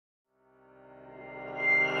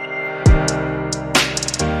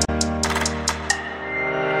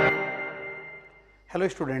Hello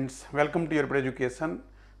students, welcome to YourPedia Education.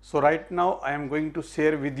 So right now I am going to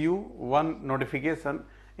share with you one notification,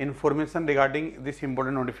 information regarding this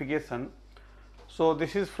important notification. So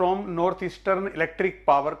this is from Northeastern Electric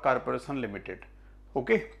Power Corporation Limited,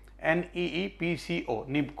 okay, Neepco,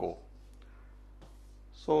 Neepco.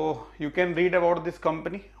 So you can read about this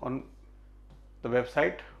company on the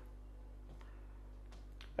website.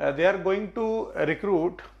 They are going to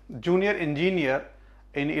recruit junior engineer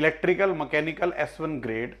in electrical mechanical S1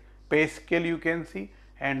 grade. Pay scale you can see,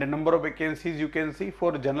 and the number of vacancies you can see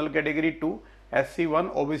for general category 2,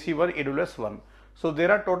 SC1, OBC1, EWS1. So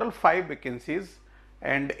there are total 5 vacancies,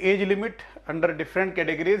 and age limit under different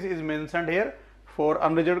categories is mentioned here. For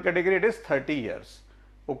unreserved category it is 30 years.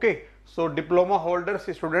 Okay, so diploma holders,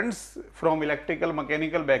 students from electrical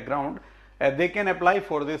mechanical background, they can apply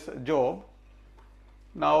for this job.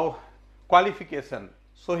 Now qualification,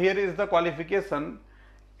 so here is the qualification,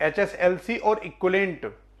 HSLC or equivalent.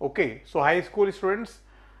 Okay, so high school students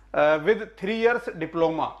with 3 years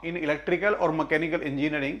diploma in electrical or mechanical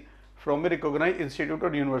engineering from a recognized institute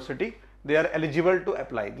or university, they are eligible to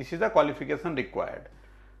apply. This is the qualification required.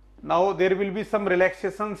 Now there will be some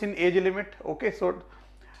relaxations in age limit. Okay, so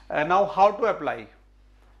now how to apply?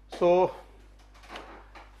 So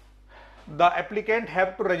the applicant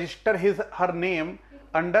have to register her name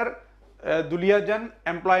under Duliajan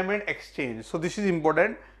Employment Exchange. So this is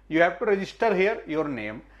important. You have to register here your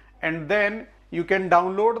name, and then you can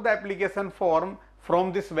download the application form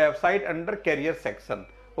from this website under career section.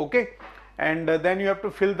 Okay, and then you have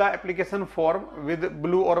to fill the application form with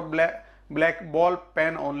blue or black ball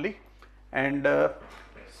pen only, and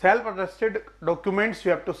self-attested documents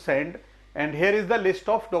you have to send. And here is the list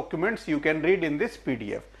of documents you can read in this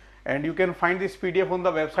PDF, and you can find this PDF on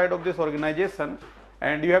the website of this organization.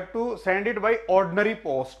 And you have to send it by ordinary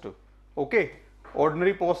post. Okay,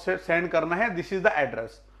 ordinary post se send karna hai. This is the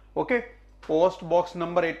address. Okay, post box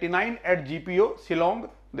number 89 at GPO Shillong,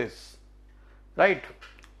 this, right?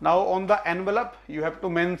 Now on the envelope you have to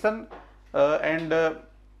mention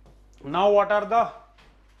now what are the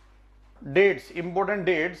dates, important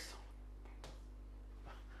dates.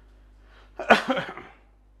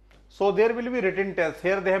 So there will be written test.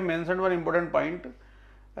 Here they have mentioned one important point.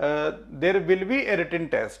 There will be a written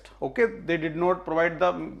test. Okay, they did not provide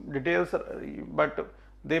the details, but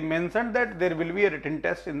they mentioned that there will be a written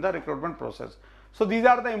test in the recruitment process. So these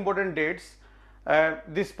are the important dates.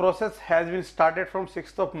 This process has been started from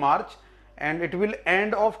 6th of March and it will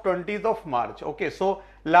end of 20th of March. Okay, so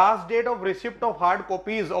last date of receipt of hard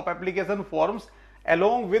copies of application forms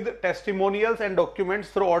along with testimonials and documents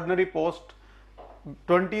through ordinary post,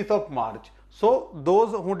 20th of March. So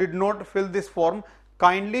those who did not fill this form,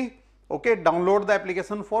 kindly, okay, download the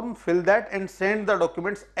application form, fill that and send the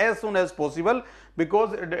documents as soon as possible,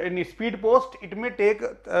 because in speed post it may take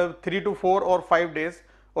 3 to 4 or 5 days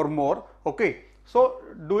or more. Okay, so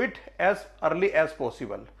do it as early as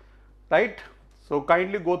possible, right? So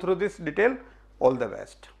kindly go through this detail. All the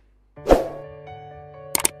best.